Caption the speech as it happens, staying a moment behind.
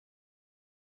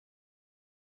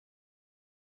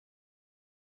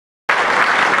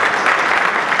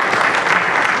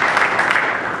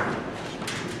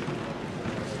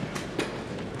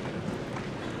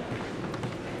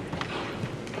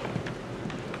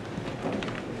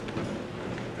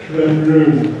Good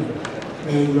afternoon,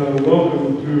 and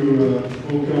welcome to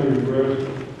Polk County, Nebraska.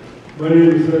 My name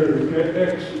is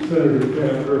ex-Senator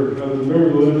Pat Dierks. I was a member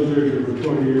of the legislature for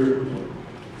 20 years,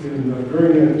 and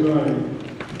during that time,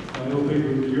 I don't think it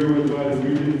was a year went by that we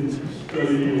didn't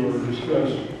study or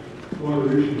discuss water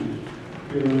issues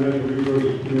in the Natural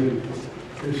Resources Committee.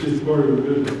 It's just part of the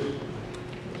business.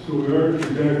 So we aren't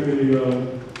exactly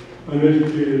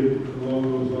uneducated along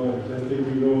those lines. I think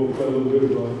we know quite a little bit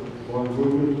about water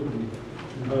movement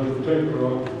and how to protect our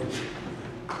aquifers.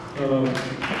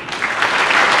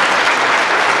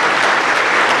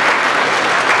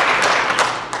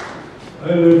 I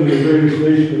live in the greatest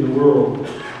nation in the world.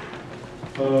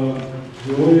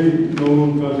 The only known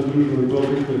constitutional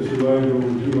republic that survived over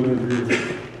 200 years.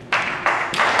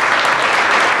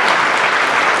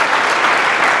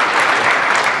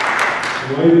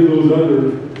 Why did those other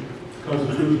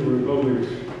constitutional republics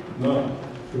not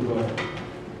survive?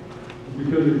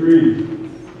 Because of greed.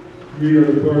 Greed on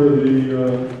the part of the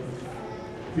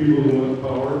people who want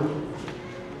power,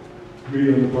 greed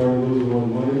on the part of those who want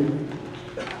money,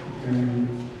 and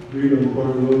greed on the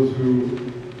part of those who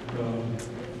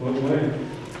want land.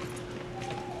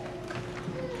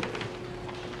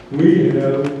 We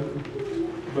have,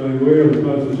 by way of the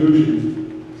Constitution,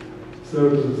 set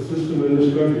up a system in this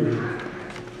country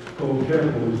called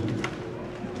capitalism.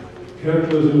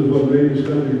 Capitalism is what made this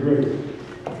country great.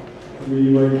 I mean,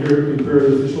 you might compare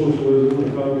this to socialism or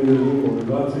communism or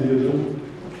Nazism.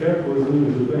 Capitalism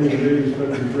is the thing that made this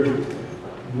country great.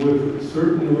 With a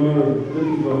certain amount of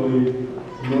difficulty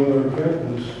among our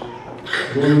capitalists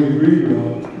going the greed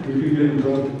route, we could get in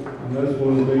trouble. And that's one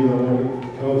of the things I want to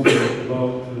counsel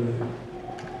about today.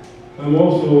 I'm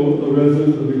also a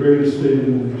resident of the greatest state in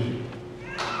the nation.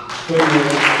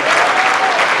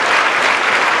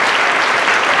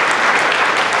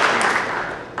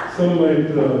 Some might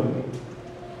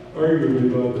argue with me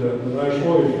about that, but I've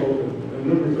always felt it. I've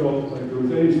never felt like there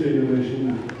was any state in the nation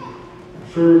that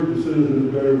served the citizens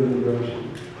better than Nebraska.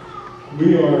 We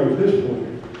are, at this point,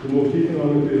 the most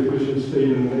economically efficient state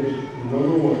in the nation,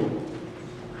 number one.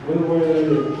 Wonder why that is.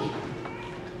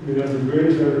 We have the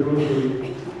greatest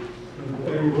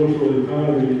agricultural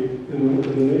economy in the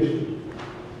nation.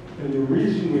 And the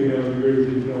reason we have the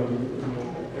greatest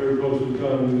agricultural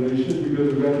economy in the nation is because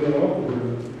we've got that aquifer.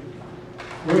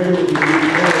 We're able to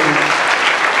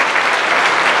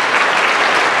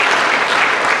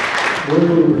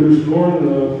produce corn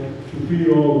enough to feed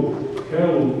all the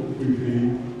cattle we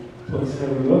feed, plus have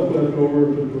enough left over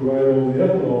to provide all the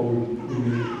ethanol we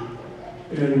need.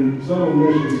 And someone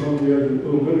mentioned something a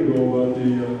little bit ago about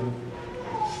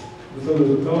some of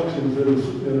the toxins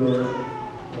in our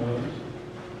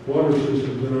water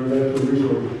systems, in our natural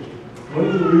resources. One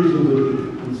of the reasons that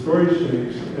the storage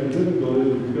tanks had difficulties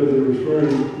is because they were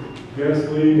storing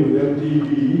gasoline with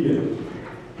MTBE in it.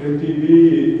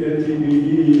 MTBE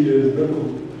is methyl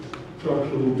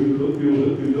structural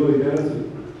butyric acid,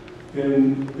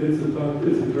 and it's a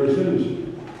carcinogen.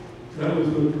 That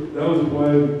was why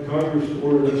Congress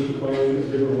ordered us to find a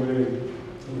different way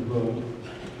of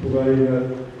providing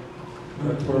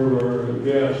that part of our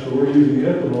gas. So we're using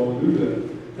ethanol to do that.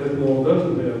 Ethanol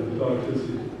doesn't have the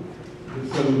toxicity that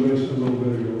someone mentioned a little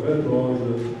bit ago. Ethanol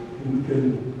can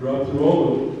drop through all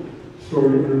the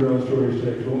underground storage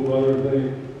tanks. Won't bother a thing.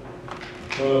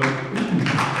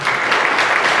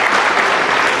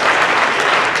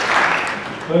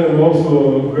 I am also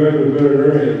a graduate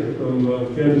veterinarian from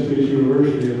Kansas State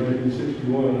University in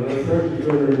 1961, and I practiced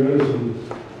veterinary medicine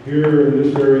here in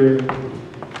this area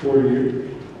 40 years.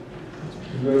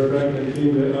 As a matter of fact,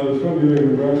 I was from Ewing,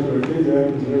 Nebraska, but I came to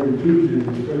Atkinson every Tuesday to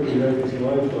inspect the Atkinson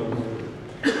livestock market.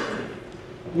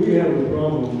 We have a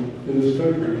problem in this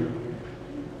country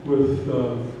with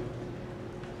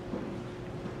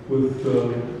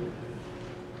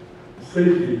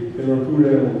safety in our food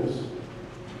animals.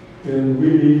 And we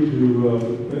need to,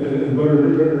 and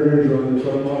veterinarians are on the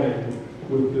front line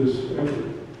with this effort.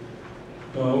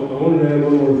 I wanted to add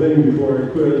one more thing before I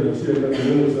quit, and I see I've got the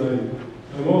minutes.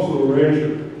 I'm also a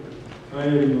rancher. I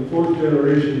am the fourth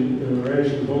generation in a ranch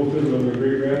that was hosted by my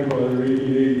great-grandfather in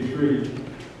 1883.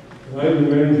 And I've been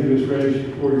managing this ranch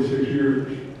for 46 years.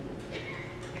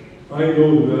 I know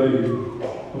the value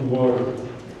of water.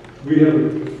 We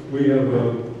have a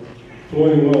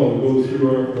flowing well that goes through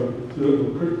our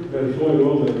flowing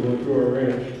well that goes through our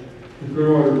ranch. In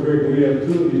Clearwater Creek, we have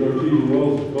two of these artesian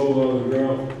wells that bubble out of the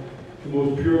ground. The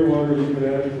most pure water you can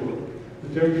ask for.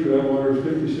 The temperature of that water is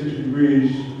 56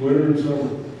 degrees, winter and summer.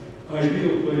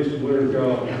 Ideal place to winter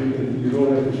cows. You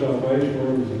don't have to shop ice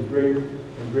storms. It's a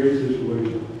great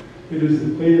situation. It is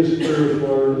the cleanest, clearest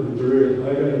water that there is. I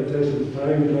got it tested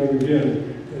time and time again.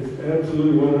 It's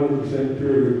absolutely 100%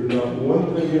 pure. There's not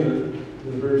one thing in it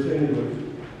that hurts anybody.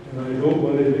 And I don't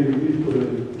want anything to be put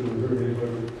in it that will hurt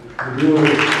anybody. I do want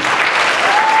to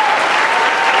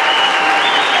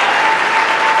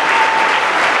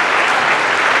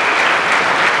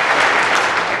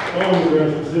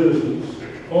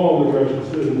all the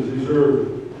Russian citizens deserve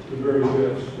the very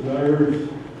best. And I urge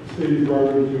the State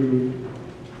Department to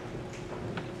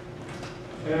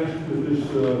ask that this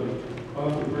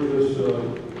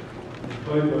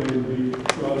pipeline be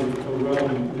routed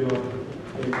around the office.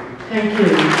 Thank you.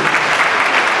 Thank you.